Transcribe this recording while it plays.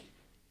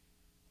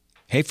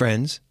Hey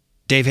friends,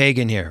 Dave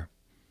Hagan here.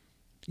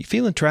 You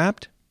feeling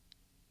trapped?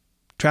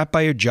 Trapped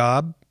by your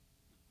job?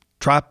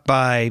 Trapped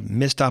by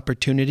missed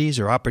opportunities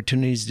or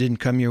opportunities didn't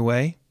come your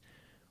way?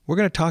 We're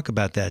going to talk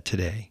about that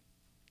today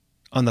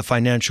on the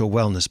Financial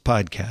Wellness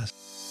Podcast.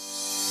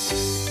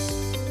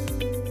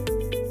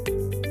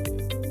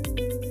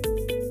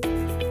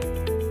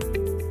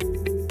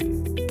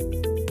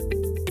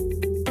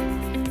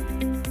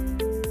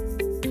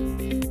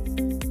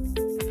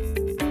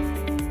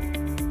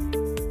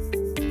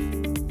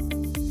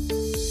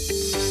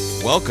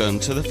 Welcome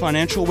to the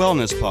Financial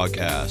Wellness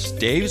Podcast,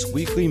 Dave's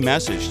weekly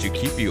message to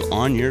keep you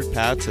on your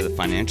path to the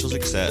financial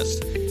success.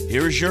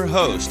 Here is your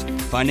host,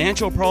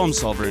 financial problem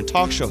solver and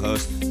talk show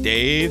host,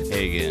 Dave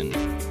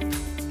Hagan.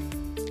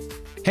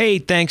 Hey,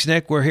 thanks,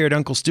 Nick. We're here at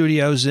Uncle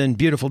Studios in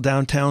beautiful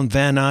downtown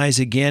Van Nuys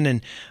again,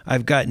 and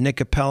I've got Nick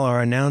Appel, our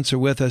announcer,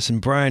 with us,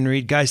 and Brian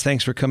Reed. Guys,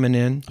 thanks for coming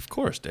in. Of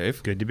course,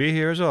 Dave. Good to be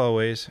here as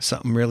always.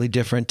 Something really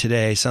different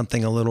today,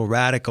 something a little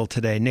radical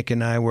today. Nick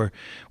and I were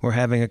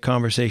having a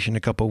conversation a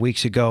couple of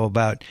weeks ago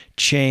about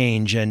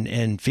change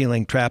and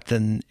feeling trapped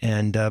and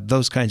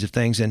those kinds of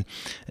things. And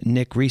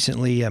Nick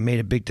recently made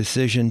a big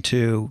decision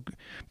to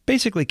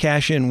basically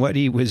cash in what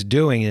he was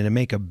doing and to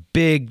make a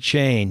big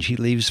change. He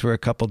leaves for a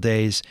couple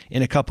days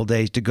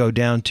to go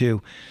down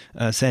to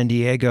San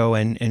Diego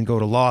and go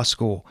to law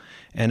school.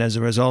 And as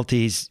a result,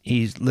 he's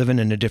living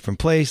in a different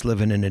place,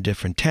 living in a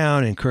different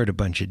town, incurred a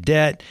bunch of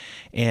debt,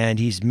 and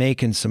he's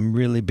making some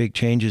really big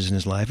changes in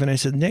his life. And I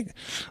said, Nick,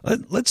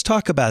 let's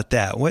talk about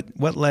that.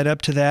 What led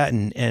up to that,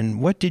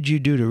 and what did you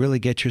do to really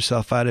get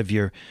yourself out of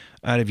your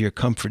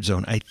comfort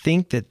zone? I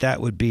think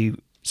that would be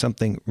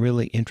something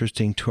really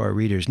interesting to our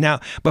readers.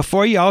 Now,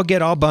 before you all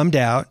get all bummed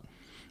out,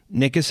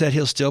 Nick has said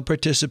he'll still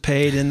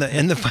participate in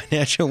the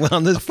Financial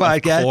Wellness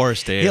Podcast. Of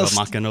course, Dave. I'm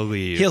not going to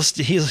leave.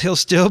 He'll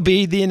still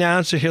be the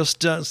announcer. He'll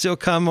still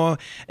come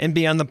and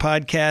be on the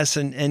podcast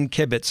and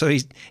kibitz. So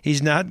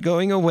he's not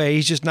going away.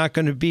 He's just not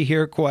going to be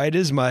here quite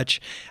as much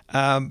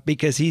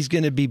because he's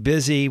going to be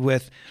busy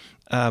with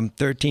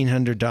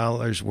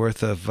 $1,300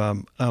 worth of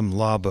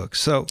law books.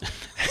 So,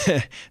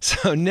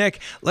 so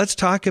Nick, let's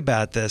talk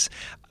about this.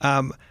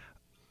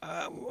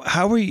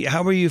 How were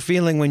you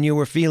feeling when you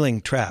were feeling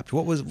trapped?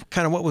 What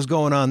was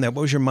going on there?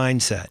 What was your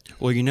mindset?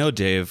 Well,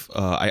 Dave,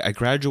 I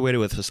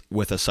graduated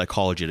with a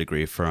psychology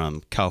degree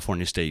from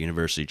California State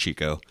University,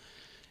 Chico,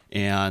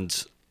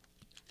 and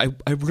I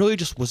really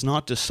just was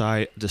not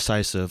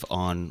decisive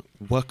on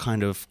what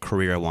kind of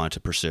career I wanted to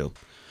pursue,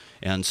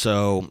 and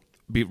so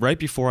right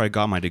before I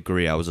got my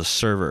degree, I was a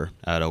server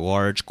at a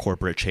large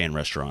corporate chain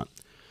restaurant,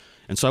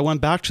 and so I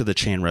went back to the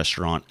chain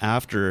restaurant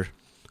after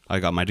I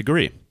got my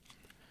degree.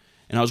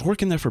 And I was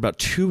working there for about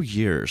 2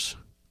 years,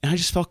 and I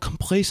just felt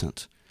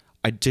complacent.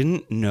 I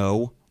didn't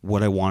know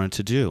what I wanted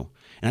to do,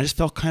 and I just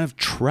felt kind of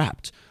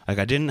trapped. Like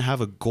I didn't have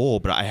a goal,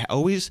 but I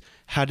always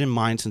had in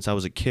mind since I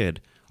was a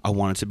kid, I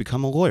wanted to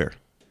become a lawyer.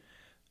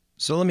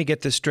 So let me get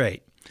this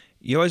straight.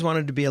 You always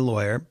wanted to be a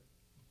lawyer,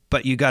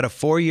 but you got a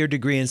 4-year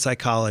degree in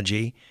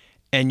psychology,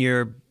 and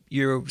you're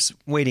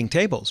waiting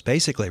tables,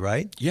 basically,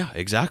 right? Yeah,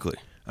 exactly.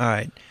 All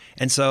right.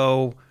 And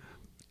so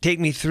take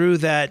me through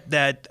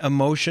that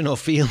emotional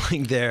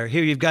feeling there.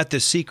 Here you've got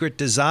this secret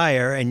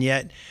desire, and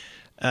yet,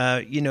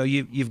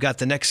 you've got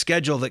the next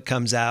schedule that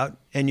comes out,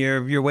 and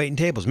you're waiting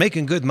tables,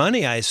 making good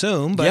money, I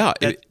assume.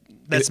 But yeah,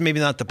 that's maybe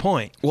not the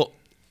point. Well,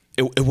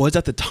 it was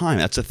at the time.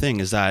 That's the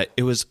thing, is that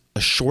it was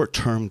a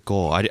short-term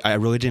goal. I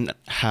really didn't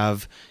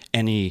have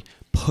any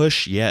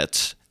push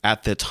yet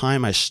at the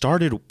time I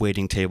started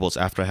waiting tables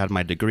after I had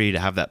my degree to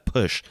have that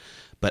push.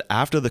 But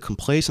after the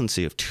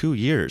complacency of 2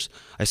 years,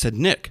 I said,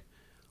 Nick,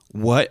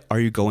 what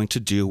are you going to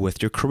do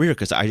with your career?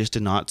 Because I just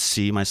did not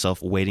see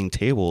myself waiting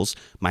tables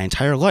my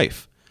entire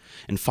life.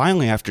 And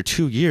finally, after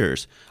 2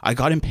 years, I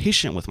got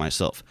impatient with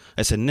myself.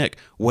 I said, Nick,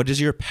 what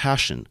is your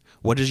passion?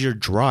 What is your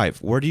drive?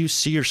 Where do you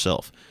see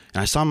yourself?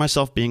 And I saw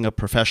myself being a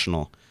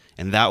professional.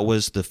 And that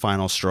was the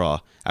final straw.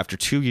 After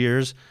 2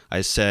 years,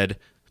 I said,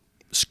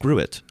 screw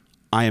it.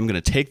 I am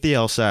going to take the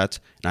LSAT,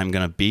 and I'm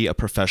going to be a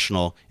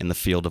professional in the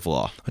field of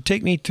law.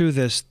 Take me through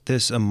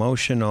this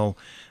emotional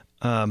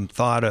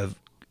thought of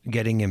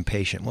getting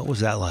impatient. What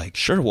was that like?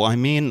 Sure. Well,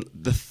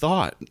 the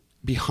thought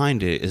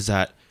behind it is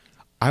that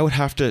I would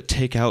have to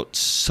take out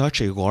such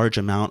a large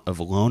amount of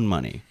loan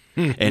money.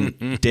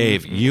 And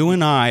Dave, you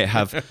and I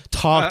have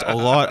talked a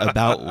lot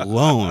about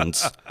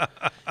loans.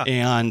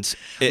 And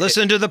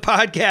listen to the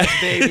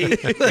podcast, baby.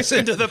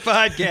 Listen to the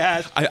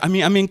podcast. I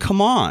mean, come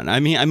on.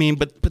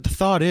 But the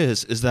thought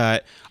is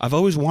that I've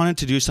always wanted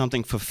to do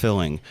something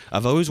fulfilling.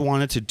 I've always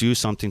wanted to do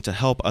something to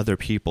help other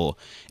people.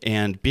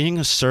 And being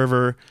a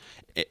server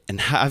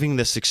and having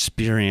this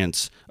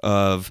experience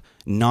of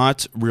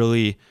not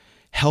really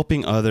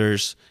helping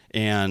others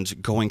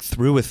and going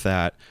through with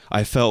that,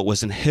 I felt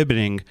was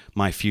inhibiting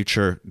my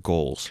future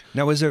goals.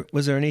 Now, was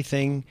there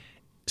anything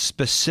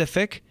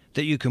specific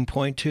that you can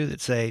point to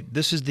that say,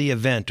 this is the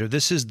event or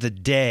this is the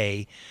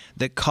day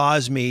that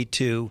caused me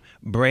to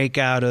break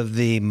out of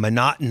the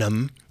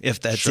monotonum, if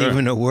that's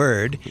even a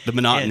word. The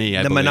monotony,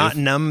 I the believe.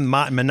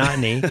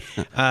 monotony.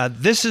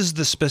 This is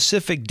the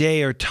specific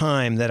day or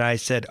time that I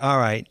said, all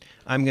right,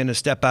 I'm going to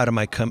step out of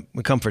my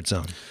comfort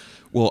zone.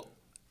 Well,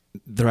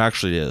 there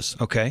actually is.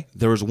 Okay.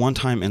 There was one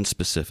time in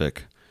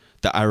specific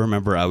that I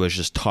remember I was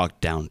just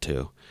talked down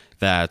to,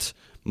 that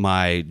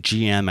my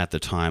GM at the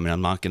time, and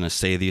I'm not going to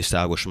say the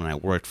establishment I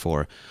worked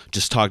for,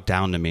 just talked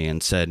down to me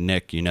and said,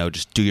 Nick,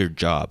 just do your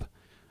job.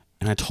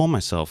 And I told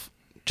myself,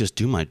 just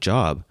do my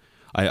job.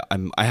 I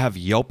have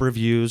Yelp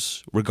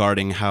reviews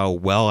regarding how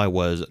well I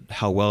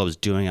was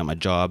doing at my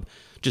job.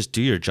 Just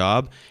do your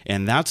job.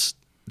 And that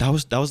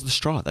was the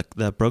straw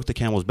that broke the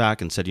camel's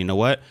back and said, you know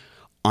what?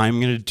 I'm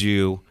going to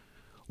do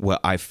what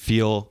I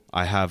feel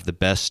I have the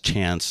best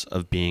chance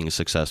of being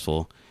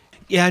successful.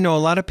 Yeah, I know a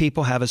lot of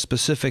people have a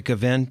specific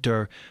event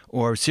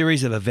or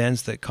series of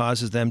events that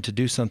causes them to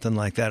do something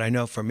like that. I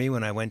know for me,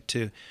 when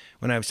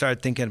I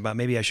started thinking about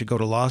maybe I should go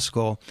to law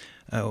school,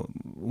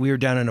 we were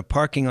down in a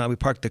parking lot. We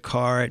parked the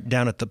car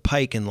down at the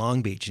Pike in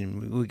Long Beach,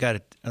 and we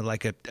got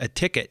a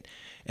ticket.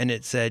 And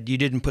it said, you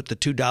didn't put the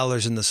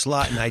 $2 in the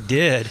slot, and I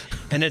did.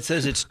 And it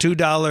says it's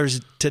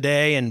 $2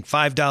 today and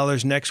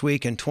 $5 next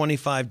week and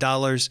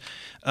 $25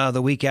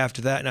 the week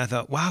after that. And I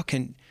thought, wow,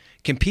 can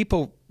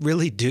people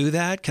really do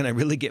that? Can I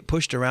really get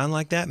pushed around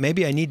like that?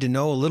 Maybe I need to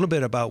know a little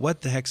bit about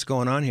what the heck's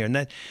going on here.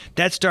 And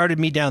that started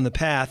me down the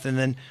path. And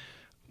then,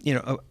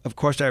 of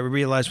course, I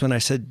realized when I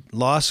said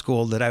law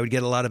school that I would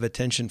get a lot of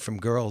attention from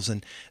girls.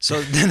 And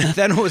so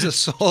then it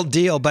was a whole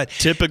deal. But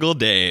typical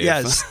Dave.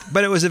 Yes,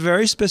 but it was a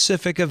very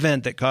specific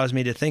event that caused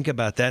me to think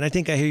about that. And I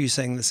think I hear you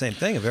saying the same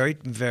thing, a very,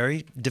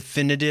 very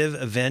definitive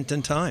event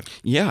and time.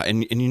 Yeah,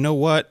 and you know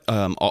what?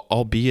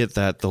 Albeit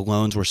that the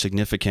loans were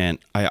significant,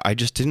 I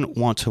just didn't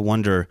want to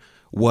wonder,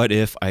 what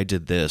if I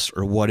did this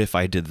or what if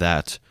I did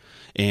that?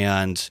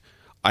 And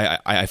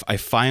I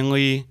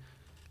finally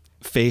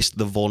faced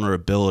the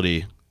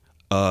vulnerability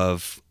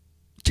of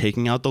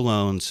taking out the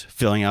loans,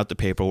 filling out the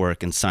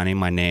paperwork, and signing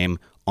my name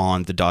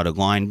on the dotted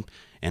line.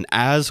 And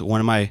as one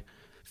of my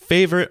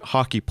favorite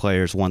hockey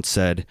players once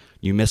said,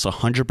 you miss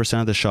 100%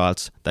 of the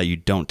shots that you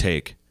don't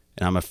take.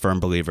 And I'm a firm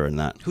believer in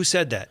that. Who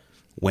said that?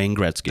 Wayne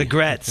Gretzky. The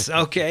Gretz.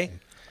 Okay.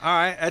 All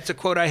right. That's a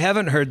quote I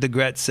haven't heard the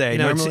Gretz say.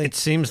 Normally, it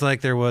seems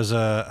like there was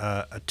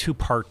a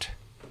two-part,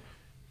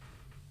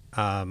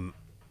 what's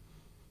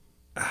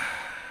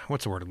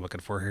the word I'm looking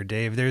for here,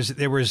 Dave?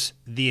 There was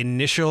the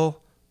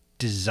initial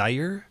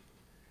desire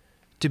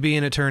to be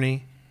an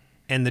attorney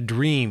and the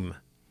dream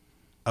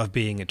of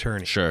being an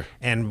attorney. Sure.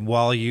 And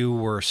while you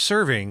were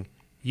serving,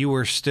 you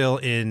were still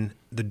in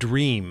the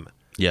dream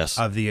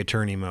of the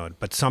attorney mode.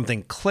 But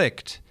something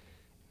clicked,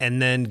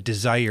 and then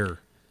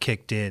desire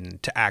kicked in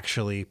to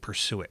actually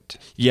pursue it.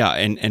 Yeah,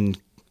 and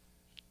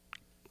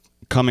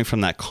coming from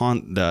that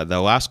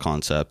the last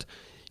concept,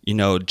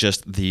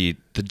 just the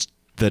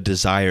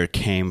desire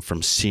came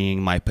from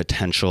seeing my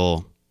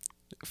potential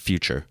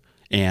future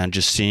and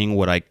just seeing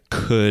what I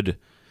could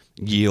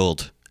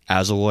yield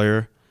as a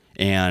lawyer,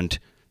 and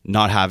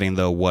not having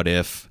the what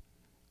if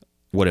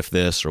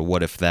this or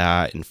what if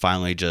that, and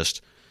finally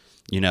just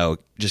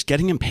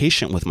getting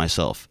impatient with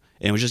myself.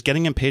 And it was just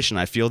getting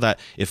impatient. I feel that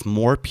if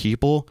more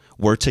people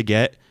were to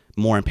get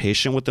more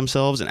impatient with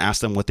themselves and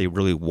ask them what they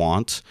really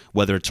want,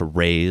 whether it's a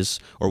raise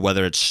or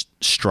whether it's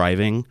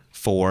striving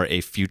for a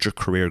future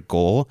career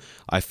goal,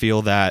 I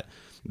feel that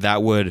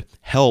would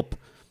help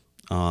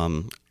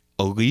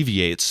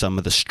alleviate some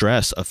of the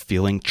stress of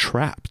feeling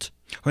trapped.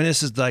 Well,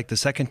 this is like the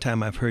second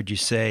time I've heard you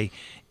say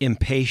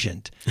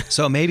impatient.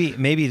 So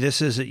maybe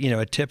this is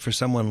a tip for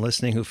someone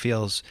listening who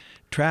feels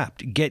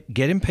trapped. Get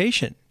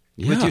impatient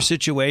with your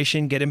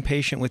situation. Get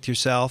impatient with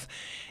yourself,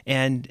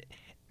 and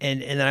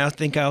I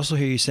think I also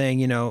hear you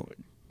saying,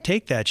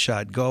 take that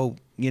shot. Go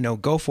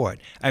for it.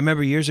 I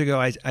remember years ago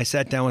I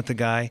sat down with a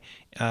guy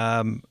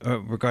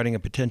regarding a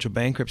potential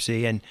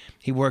bankruptcy, and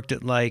he worked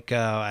at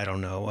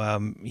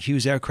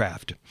Hughes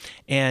Aircraft,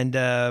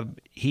 and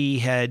he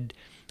had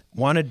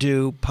wanted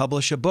to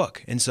publish a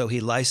book, and so he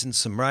licensed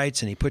some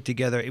rights, and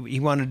he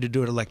wanted to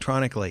do it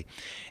electronically,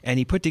 and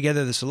he put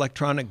together this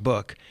electronic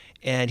book,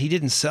 and he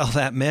didn't sell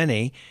that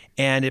many,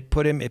 and it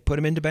put him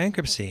into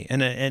bankruptcy.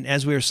 And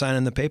as we were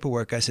signing the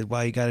paperwork, I said,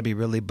 "Wow, you got to be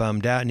really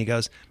bummed out." And he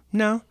goes,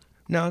 "No,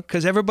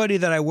 because everybody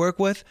that I work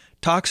with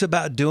talks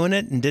about doing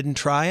it and didn't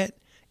try it.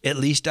 At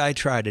least I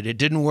tried it. It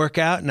didn't work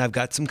out, and I've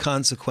got some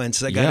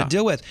consequences I got to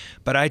deal with.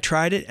 But I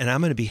tried it, and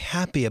I'm going to be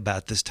happy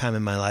about this time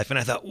in my life." And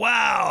I thought,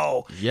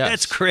 wow,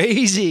 that's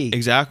crazy.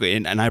 Exactly.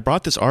 And I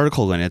brought this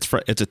article in. It's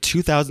a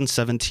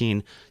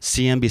 2017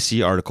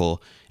 CNBC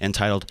article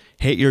entitled,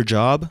 "Hate Your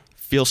Job?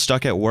 Feel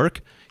Stuck at Work?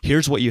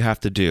 Here's What You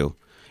Have to Do."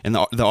 And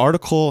the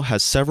article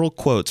has several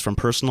quotes from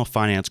personal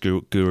finance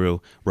guru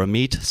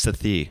Ramit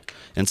Sethi.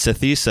 And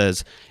Sethi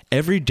says,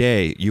 "Every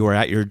day you are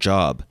at your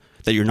job,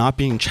 that you're not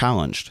being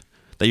challenged,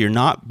 that you're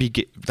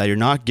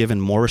not given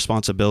more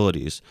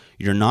responsibilities,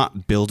 you're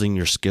not building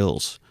your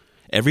skills.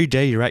 Every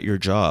day you're at your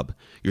job,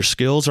 your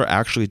skills are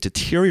actually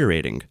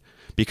deteriorating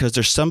because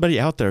there's somebody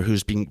out there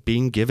who's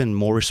being given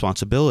more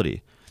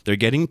responsibility. They're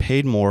getting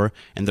paid more,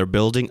 and they're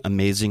building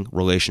amazing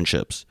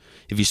relationships.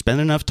 If you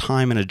spend enough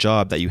time in a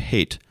job that you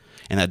hate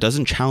and that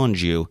doesn't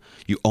challenge you,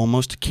 you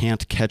almost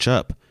can't catch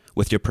up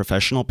with your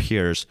professional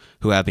peers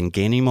who have been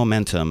gaining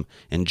momentum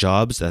in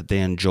jobs that they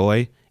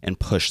enjoy and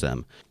push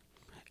them.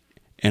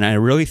 And I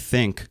really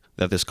think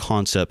that this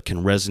concept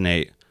can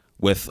resonate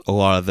with a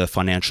lot of the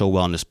Financial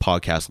Wellness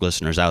Podcast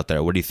listeners out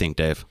there. What do you think,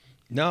 Dave?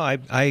 No,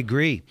 I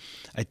agree.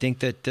 I think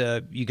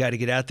that you got to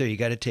get out there. You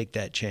got to take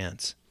that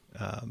chance.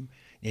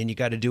 And you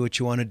got to do what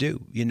you want to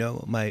do. You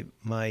know, my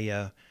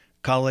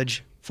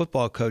college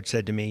football coach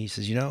said to me, he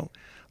says,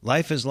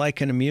 life is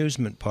like an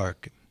amusement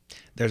park.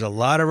 There's a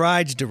lot of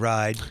rides to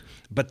ride,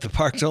 but the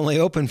park's only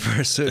open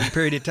for a certain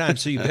period of time.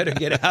 So you better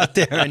get out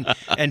there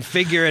and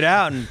figure it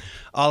out. And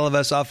all of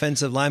us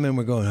offensive linemen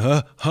were going,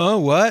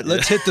 what?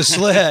 Let's hit the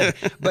sled.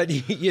 But,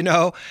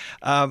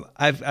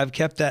 I've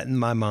kept that in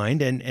my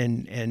mind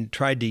and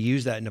tried to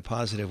use that in a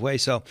positive way.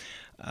 So,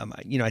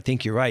 I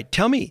think you're right.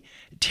 Tell me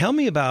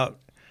about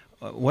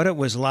what it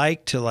was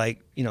like to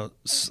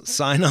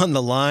sign on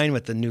the line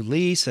with a new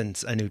lease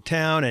and a new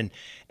town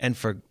and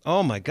for,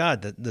 oh my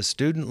God, the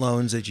student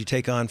loans that you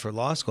take on for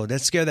law school. Did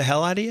that scare the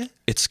hell out of you?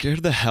 It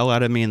scared the hell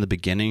out of me in the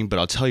beginning, but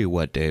I'll tell you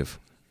what, Dave,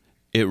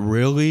 it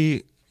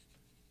really,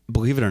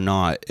 believe it or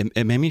not,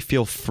 it made me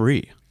feel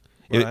free.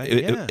 Right,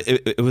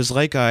 it was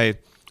like I'm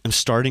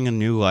starting a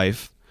new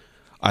life.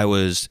 I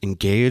was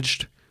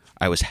engaged.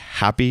 I was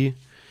happy.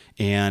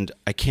 And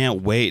I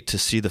can't wait to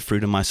see the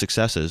fruit of my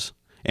successes.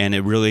 And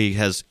it really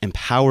has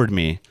empowered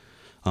me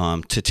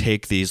to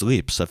take these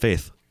leaps of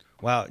faith.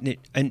 Wow.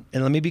 And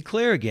let me be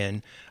clear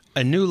again.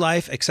 A new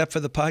life, except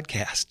for the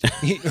podcast.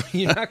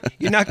 You're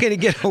not going to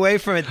get away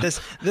from it this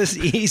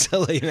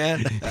easily,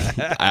 man.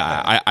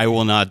 I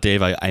will not,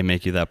 Dave. I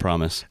make you that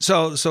promise.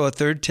 So a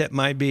third tip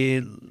might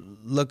be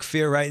look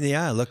fear right in the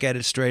eye. Look at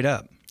it straight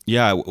up.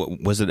 Yeah.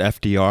 Was it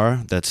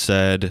FDR that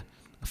said,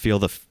 feel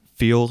the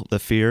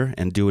fear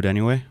and do it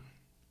anyway?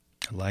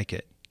 I like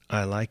it.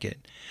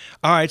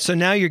 All right, so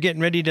now you're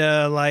getting ready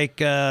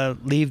to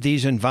leave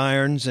these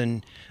environs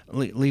and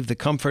leave the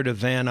comfort of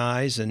Van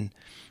Nuys and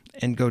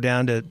go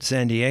down to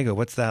San Diego.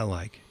 What's that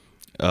like?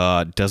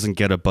 Doesn't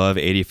get above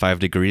 85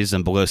 degrees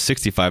and below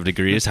 65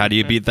 degrees. How do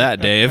you beat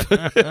that, Dave?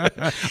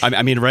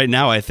 I mean, right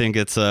now I think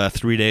it's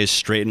 3 days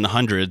straight in the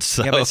hundreds.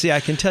 So. Yeah, but see, I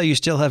can tell you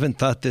still haven't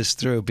thought this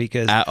through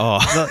because at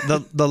all.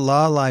 the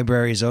law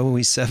library is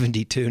always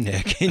 72,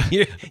 Nick, and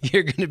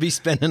you're going to be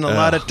spending a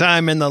lot of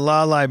time in the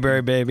law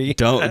library, baby.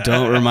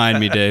 Don't remind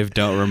me, Dave.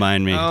 Don't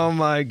remind me. Oh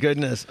my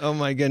goodness.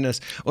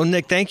 Well,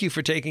 Nick, thank you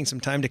for taking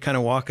some time to kind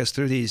of walk us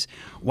through these,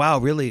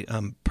 really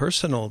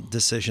personal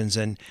decisions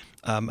and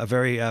a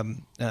very a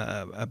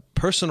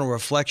personal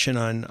reflection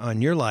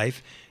on your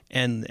life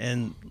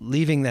and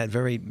leaving that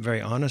very, very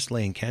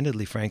honestly and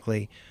candidly,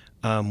 frankly,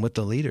 with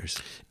the leaders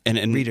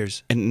and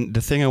readers. And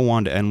the thing I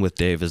wanted to end with,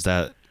 Dave, is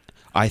that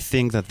I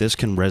think that this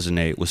can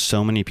resonate with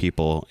so many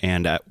people,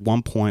 and at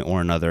one point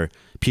or another,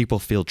 people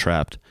feel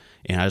trapped.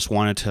 And I just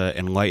wanted to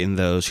enlighten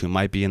those who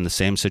might be in the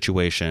same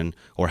situation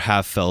or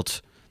have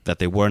felt that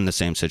they were in the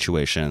same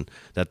situation,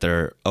 that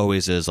there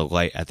always is a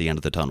light at the end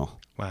of the tunnel.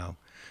 Wow.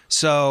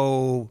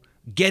 So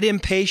get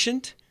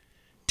impatient,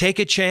 take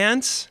a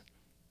chance,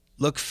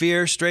 look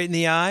fear straight in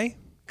the eye.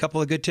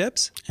 Couple of good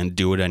tips. And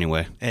do it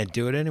anyway. I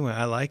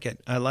like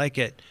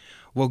it.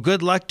 Well,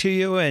 good luck to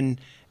you, and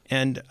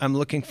I'm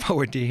looking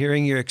forward to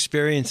hearing your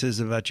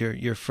experiences about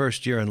your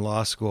first year in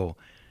law school.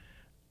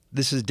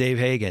 This is Dave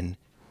Hagan,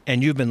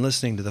 and you've been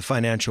listening to the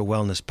Financial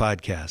Wellness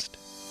Podcast.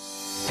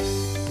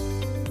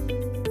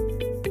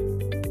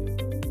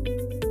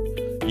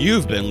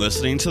 You've been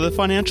listening to the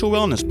Financial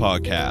Wellness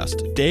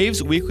Podcast,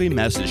 Dave's weekly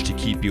message to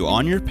keep you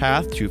on your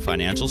path to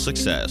financial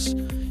success.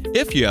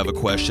 If you have a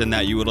question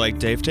that you would like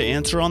Dave to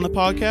answer on the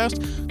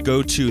podcast,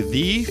 go to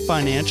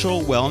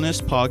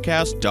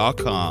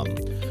thefinancialwellnesspodcast.com.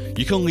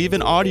 You can leave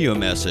an audio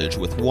message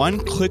with one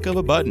click of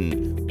a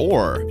button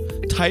or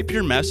type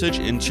your message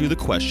into the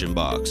question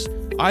box.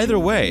 Either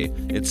way,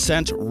 it's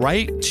sent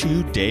right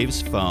to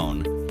Dave's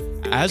phone.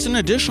 As an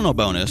additional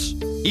bonus,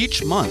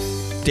 each month,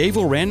 Dave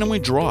will randomly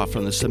draw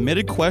from the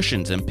submitted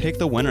questions and pick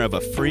the winner of a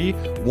free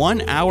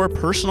 1-hour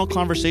personal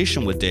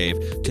conversation with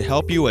Dave to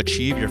help you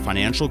achieve your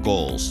financial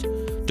goals.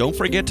 Don't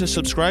forget to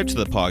subscribe to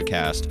the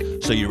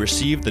podcast so you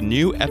receive the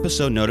new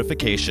episode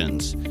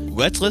notifications.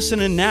 Let's listen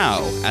in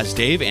now as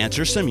Dave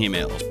answers some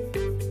emails.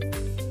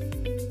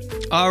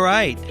 All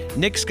right.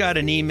 Nick's got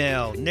an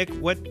email. Nick,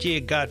 what do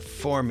you got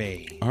for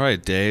me? All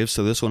right, Dave.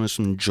 So this one is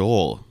from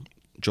Joel.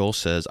 Joel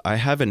says, I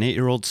have an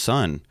 8-year-old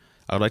son.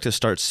 I would like to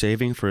start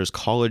saving for his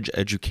college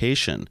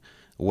education.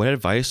 What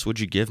advice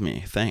would you give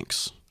me?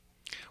 Thanks.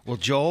 Well,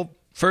 Joel,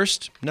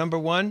 first, number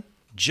one,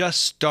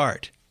 just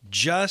start.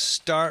 Just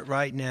start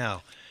right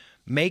now.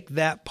 Make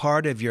that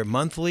part of your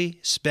monthly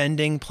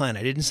spending plan.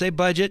 I didn't say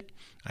budget.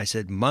 I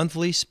said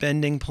monthly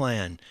spending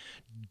plan.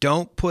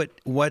 Don't put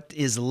what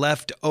is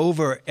left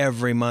over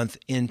every month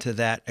into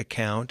that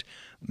account,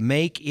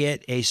 Make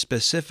it a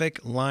specific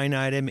line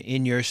item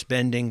in your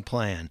spending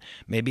plan.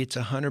 Maybe it's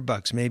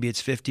 $100, maybe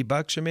it's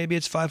 $50, or maybe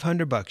it's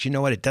 $500. You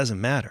know what? It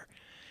doesn't matter.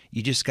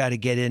 You just got to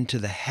get into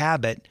the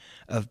habit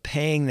of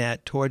paying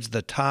that towards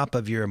the top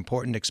of your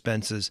important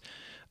expenses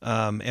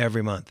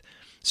every month.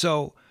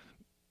 So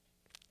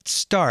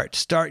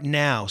start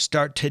now,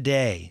 start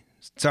today,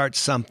 start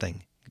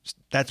something.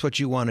 That's what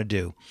you want to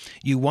do.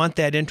 You want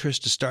that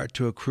interest to start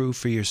to accrue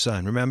for your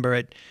son. Remember,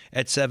 at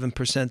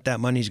 7%, that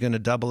money's going to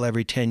double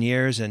every 10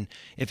 years. And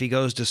if he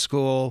goes to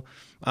school,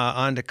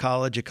 on to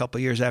college a couple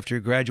years after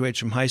he graduates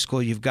from high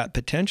school, you've got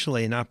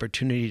potentially an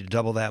opportunity to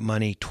double that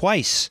money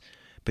twice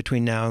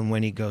between now and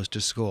when he goes to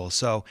school.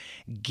 So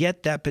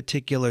get that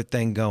particular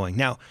thing going.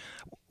 Now,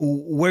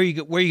 where are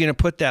you going to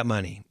put that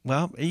money?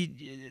 Well,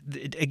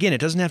 again, it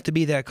doesn't have to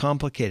be that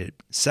complicated.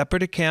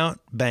 Separate account,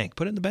 bank.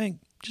 Put it in the bank.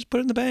 Just put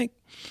it in the bank.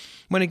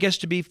 When it gets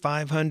to be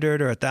 $500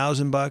 or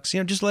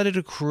 $1,000, just let it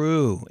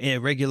accrue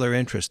in regular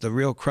interest, the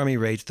real crummy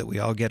rates that we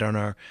all get on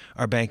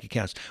our bank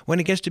accounts. When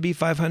it gets to be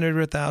 $500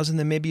 or $1,000,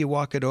 then maybe you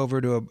walk it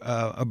over to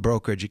a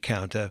brokerage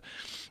account, a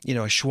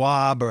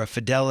Schwab or a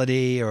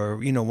Fidelity or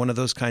one of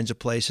those kinds of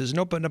places, and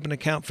open up an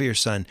account for your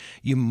son.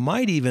 You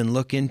might even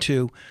look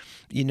into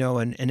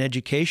an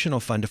educational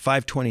fund, a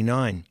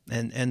 529,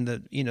 and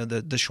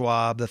the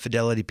Schwab, the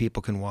Fidelity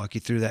people can walk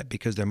you through that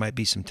because there might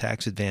be some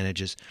tax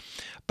advantages.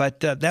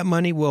 But that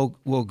money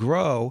will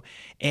grow,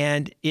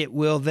 and it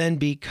will then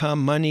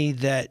become money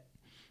that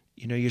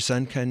your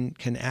son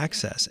can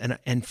access.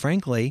 And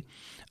frankly,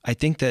 I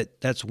think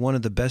that's one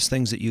of the best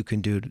things that you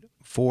can do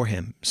for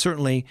him.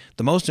 Certainly,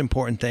 the most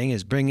important thing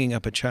is bringing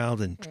up a child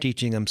and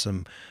teaching them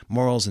some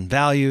morals and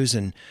values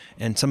and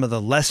some of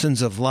the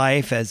lessons of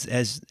life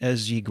as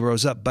he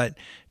grows up. But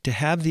to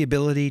have the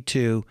ability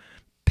to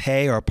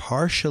pay or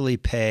partially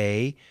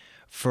pay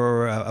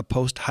for a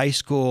post-high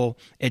school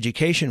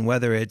education,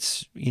 whether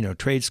it's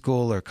trade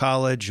school or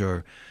college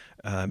or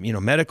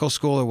medical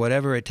school or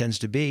whatever it tends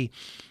to be,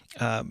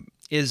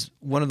 is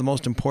one of the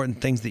most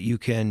important things that you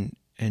can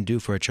do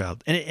for a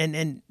child.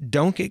 And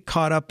don't get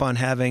caught up on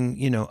having,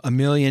 $1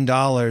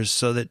 million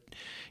so that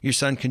your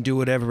son can do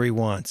whatever he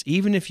wants.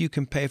 Even if you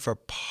can pay for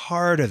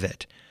part of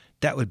it,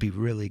 that would be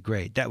really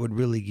great. That would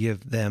really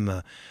give them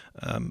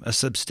a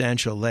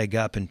substantial leg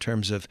up in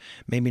terms of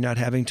maybe not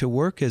having to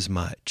work as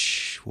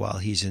much while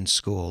he's in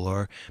school,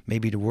 or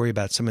maybe to worry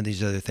about some of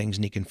these other things,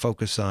 and he can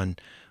focus on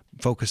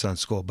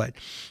school. But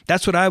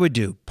that's what I would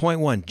do.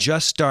 Point one,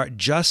 just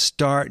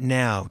start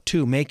now.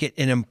 Two, make it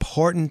an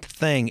important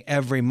thing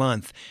every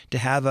month to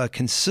have a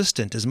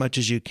consistent, as much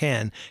as you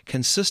can,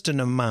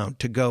 consistent amount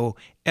to go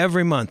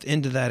every month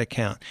into that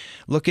account.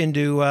 Look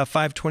into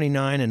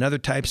 529 and other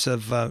types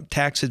of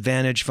tax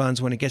advantage funds.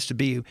 When it gets to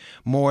be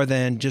more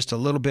than just a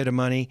little bit of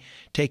money,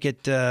 take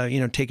it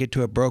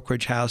to a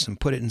brokerage house and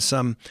put it in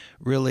some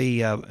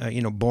really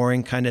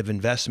boring kind of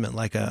investment,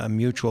 like a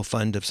mutual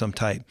fund of some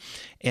type.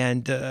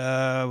 And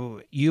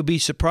you'll be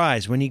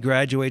surprised when he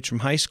graduates from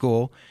high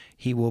school.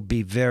 He will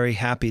be very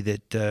happy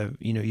that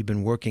you've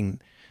been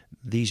working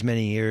these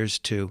many years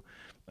to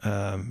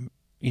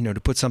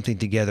to put something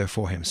together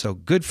for him. So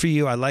good for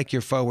you. I like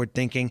your forward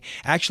thinking.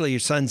 Actually,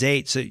 your son's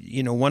 8, so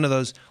one of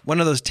those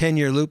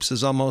 10-year loops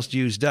is almost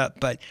used up,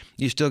 but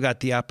you still got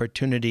the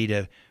opportunity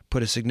to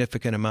put a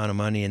significant amount of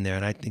money in there,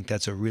 and I think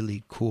that's a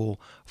really cool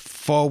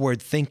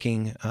forward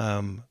thinking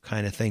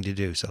kind of thing to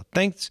do. So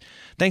thanks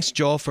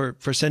Joel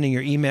for sending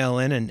your email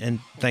in, and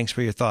thanks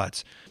for your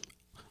thoughts.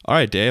 All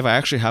right, Dave. I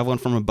actually have one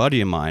from a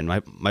buddy of mine.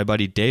 My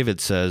buddy David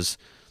says,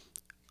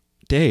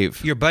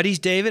 Dave. Your buddy's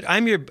David?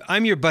 I'm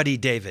your buddy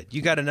David.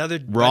 You got another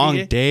Wrong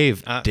buddy?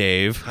 Dave.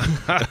 Dave.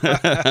 All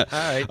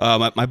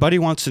right. My buddy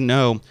wants to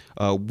know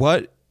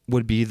what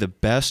would be the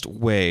best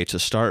way to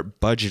start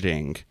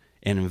budgeting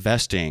and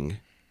investing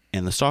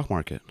in the stock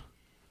market.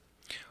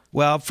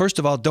 Well, first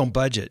of all, don't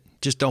budget.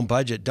 Just don't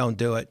budget. Don't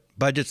do it.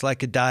 Budget's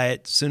like a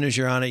diet. As soon as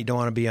you're on it, you don't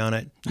want to be on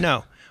it.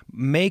 No.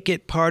 Make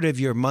it part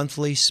of your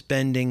monthly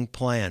spending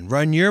plan.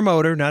 Run your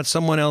motor, not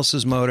someone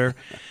else's motor.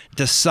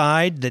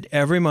 Decide that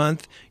every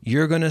month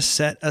you're going to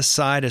set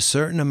aside a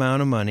certain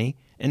amount of money.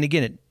 And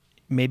again,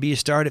 maybe you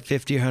start at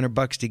 $50 or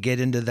 $100 to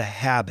get into the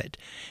habit,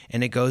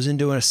 and it goes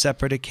into a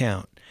separate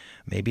account.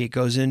 Maybe it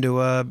goes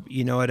into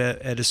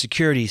at a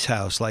securities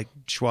house like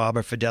Schwab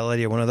or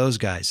Fidelity or one of those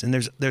guys. And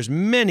there's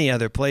many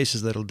other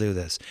places that'll do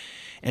this.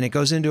 And it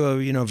goes into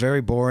a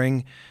very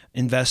boring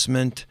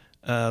investment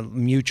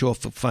mutual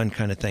fund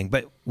kind of thing.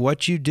 But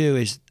what you do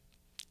is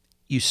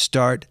you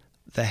start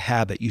the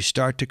habit. You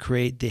start to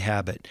create the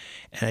habit.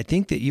 And I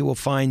think that you will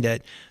find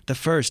that the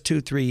first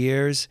 2-3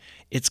 years,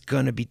 it's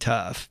going to be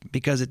tough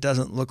because it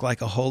doesn't look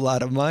like a whole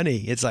lot of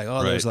money. It's like,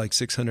 right. There's like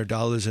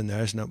 $600 in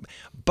there.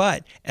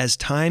 But as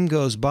time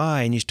goes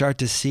by and you start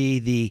to see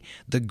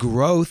the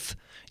growth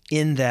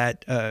in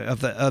that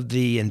of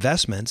the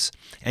investments,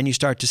 and you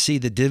start to see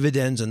the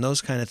dividends and those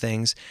kind of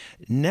things,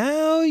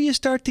 now you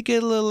start to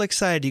get a little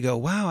excited. You go,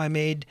 wow, I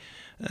made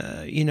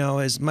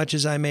as much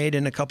as I made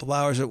in a couple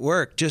hours at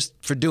work just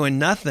for doing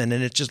nothing,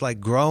 and it's just like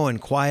growing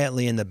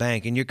quietly in the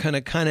bank, and you're going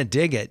to kind of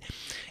dig it.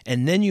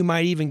 And then you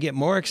might even get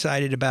more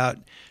excited about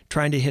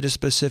trying to hit a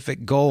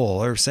specific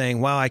goal, or saying,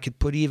 wow, I could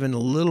put even a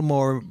little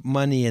more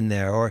money in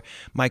there, or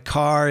my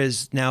car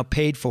is now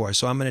paid for,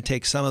 so I'm going to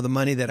take some of the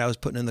money that I was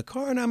putting in the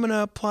car and I'm going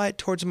to apply it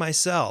towards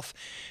myself.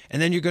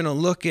 And then you're going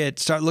to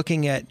start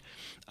looking at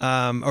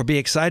or be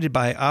excited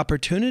by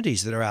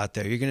opportunities that are out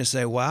there. You're going to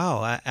say,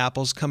 wow,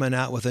 Apple's coming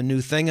out with a new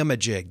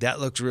thingamajig. That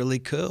looks really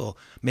cool.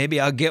 Maybe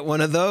I'll get one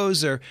of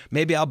those, or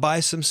maybe I'll buy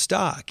some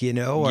stock,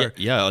 Or,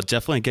 yeah, it'll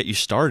definitely get you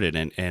started.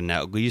 And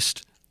at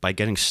least by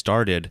getting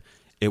started,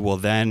 it will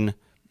then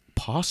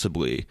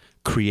possibly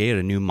create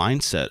a new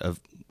mindset of,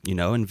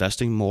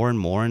 investing more and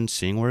more and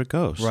seeing where it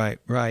goes.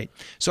 Right.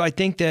 So I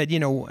think that,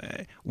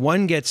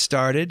 one, get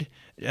started,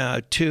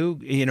 two,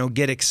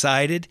 get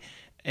excited,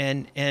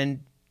 and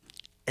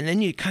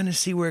then you kind of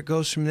see where it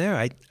goes from there.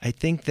 I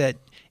think that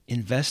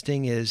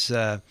investing is,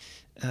 it's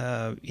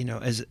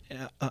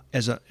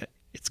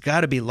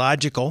got to be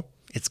logical.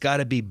 It's got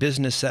to be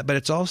business set, but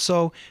it's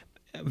also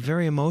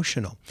very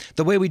emotional.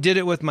 The way we did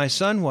it with my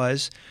son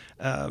was,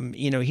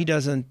 he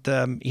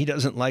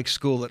doesn't like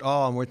school at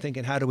all, and we're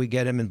thinking, how do we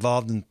get him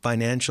involved in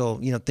financial,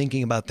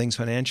 thinking about things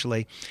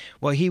financially?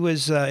 Well, he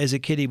was, as a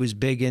kid, he was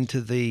big into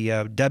the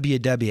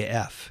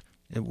WWF.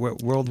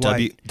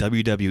 Worldwide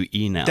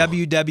WWE now.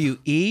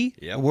 WWE,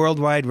 yep.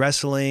 Worldwide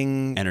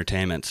Wrestling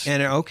Entertainment.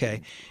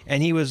 Okay,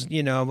 and he was,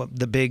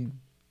 the big,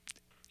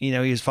 he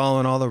was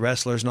following all the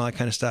wrestlers and all that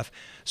kind of stuff.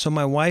 So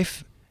my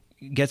wife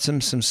gets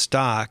him some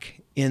stock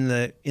in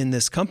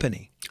this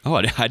company. Oh,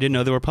 I didn't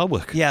know they were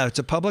public. Yeah, it's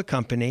a public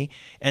company,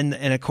 and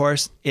of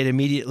course, it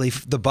immediately,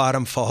 the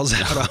bottom falls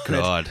out on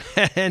God.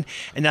 it. And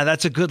now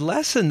that's a good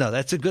lesson, though.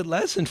 That's a good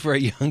lesson for a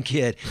young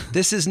kid.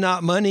 This is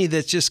not money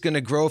that's just going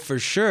to grow for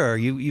sure.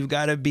 You've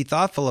got to be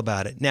thoughtful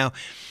about it. Now,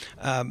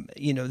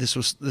 this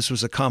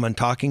was a common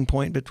talking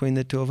point between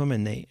the two of them,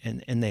 and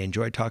they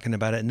enjoyed talking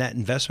about it. And that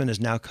investment has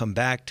now come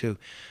back to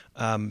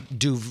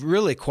do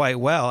really quite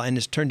well, and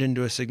has turned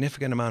into a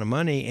significant amount of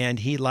money. And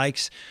he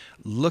likes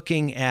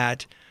looking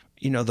at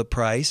the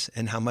price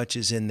and how much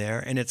is in there,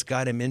 and it's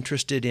got him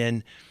interested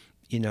in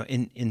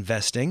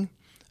investing.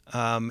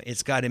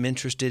 It's got him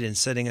interested in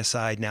setting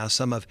aside now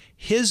some of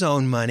his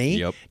own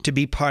money to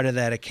be part of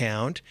that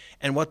account,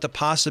 and what the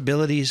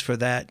possibilities for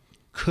that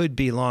could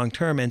be long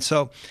term. And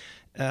so,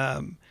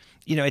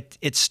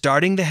 it's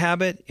starting the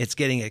habit. It's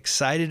getting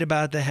excited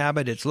about the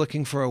habit. It's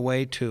looking for a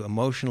way to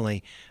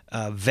emotionally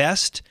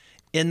vest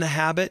in the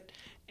habit,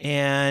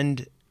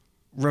 and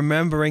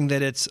remembering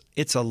that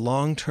it's a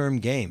long-term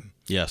game.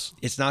 Yes.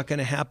 It's not going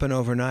to happen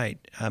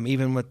overnight.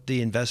 Even with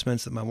the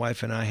investments that my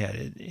wife and I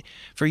had,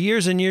 for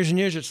years and years and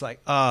years, it's like,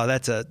 oh,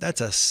 that's a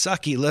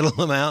sucky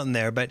little amount in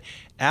there. But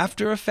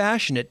after a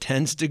fashion, it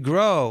tends to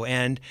grow.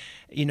 And,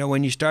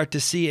 when you start to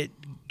see it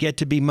get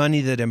to be money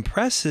that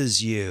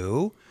impresses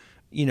you,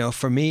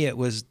 for me, it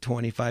was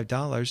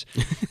 $25.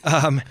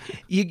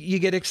 You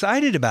get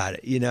excited about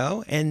it,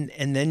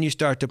 and then you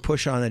start to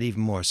push on it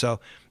even more. So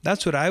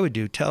that's what I would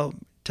do. Tell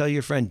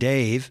your friend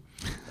Dave,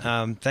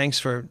 thanks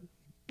for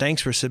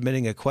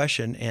submitting a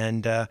question,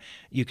 and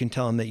you can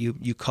tell him that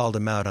you called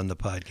him out on the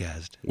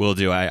podcast. Will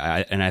do.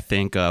 I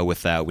think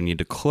with that, we need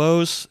to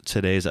close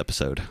today's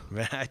episode.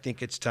 I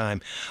think it's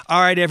time.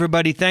 All right,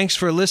 everybody. Thanks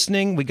for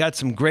listening. We got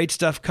some great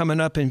stuff coming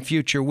up in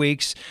future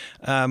weeks.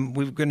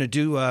 We're going to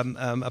do a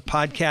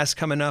podcast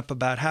coming up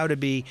about how to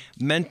be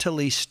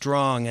mentally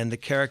strong and the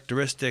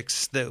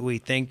characteristics that we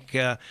think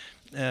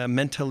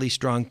mentally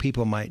strong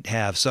people might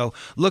have. So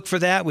look for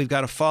that. We've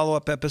got a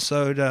follow-up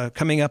episode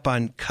coming up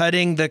on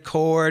cutting the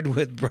cord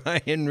with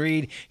Brian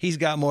Reed. He's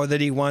got more that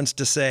he wants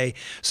to say.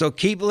 So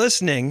keep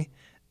listening.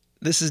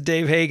 This is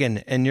Dave Hagan,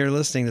 and you're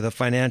listening to the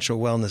Financial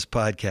Wellness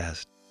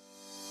Podcast.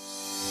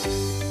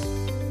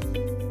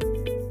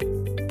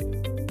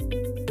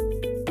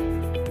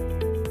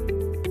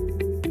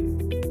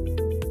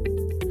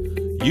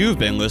 You've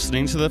been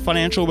listening to the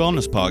Financial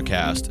Wellness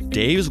Podcast,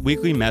 Dave's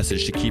weekly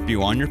message to keep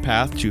you on your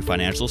path to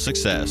financial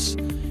success.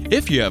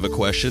 If you have a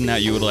question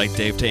that you would like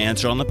Dave to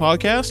answer on the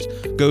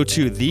podcast, go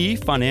to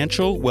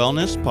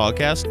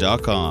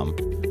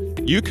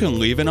thefinancialwellnesspodcast.com. You can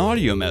leave an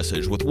audio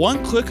message with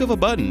one click of a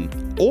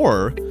button,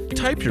 or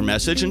type your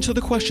message into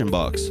the question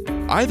box.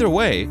 Either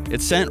way,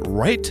 it's sent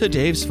right to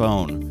Dave's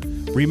phone.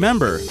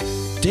 Remember,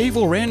 Dave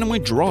will randomly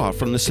draw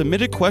from the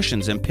submitted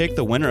questions and pick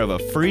the winner of a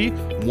free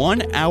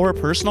 1-hour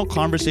personal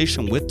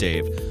conversation with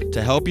Dave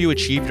to help you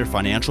achieve your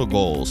financial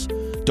goals.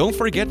 Don't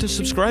forget to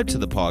subscribe to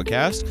the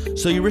podcast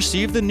so you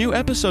receive the new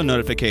episode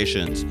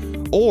notifications,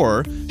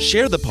 or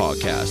share the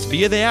podcast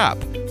via the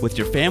app with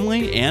your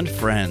family and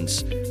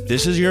friends.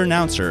 This is your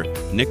announcer,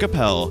 Nick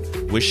Appel,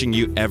 wishing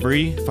you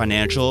every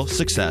financial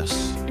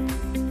success.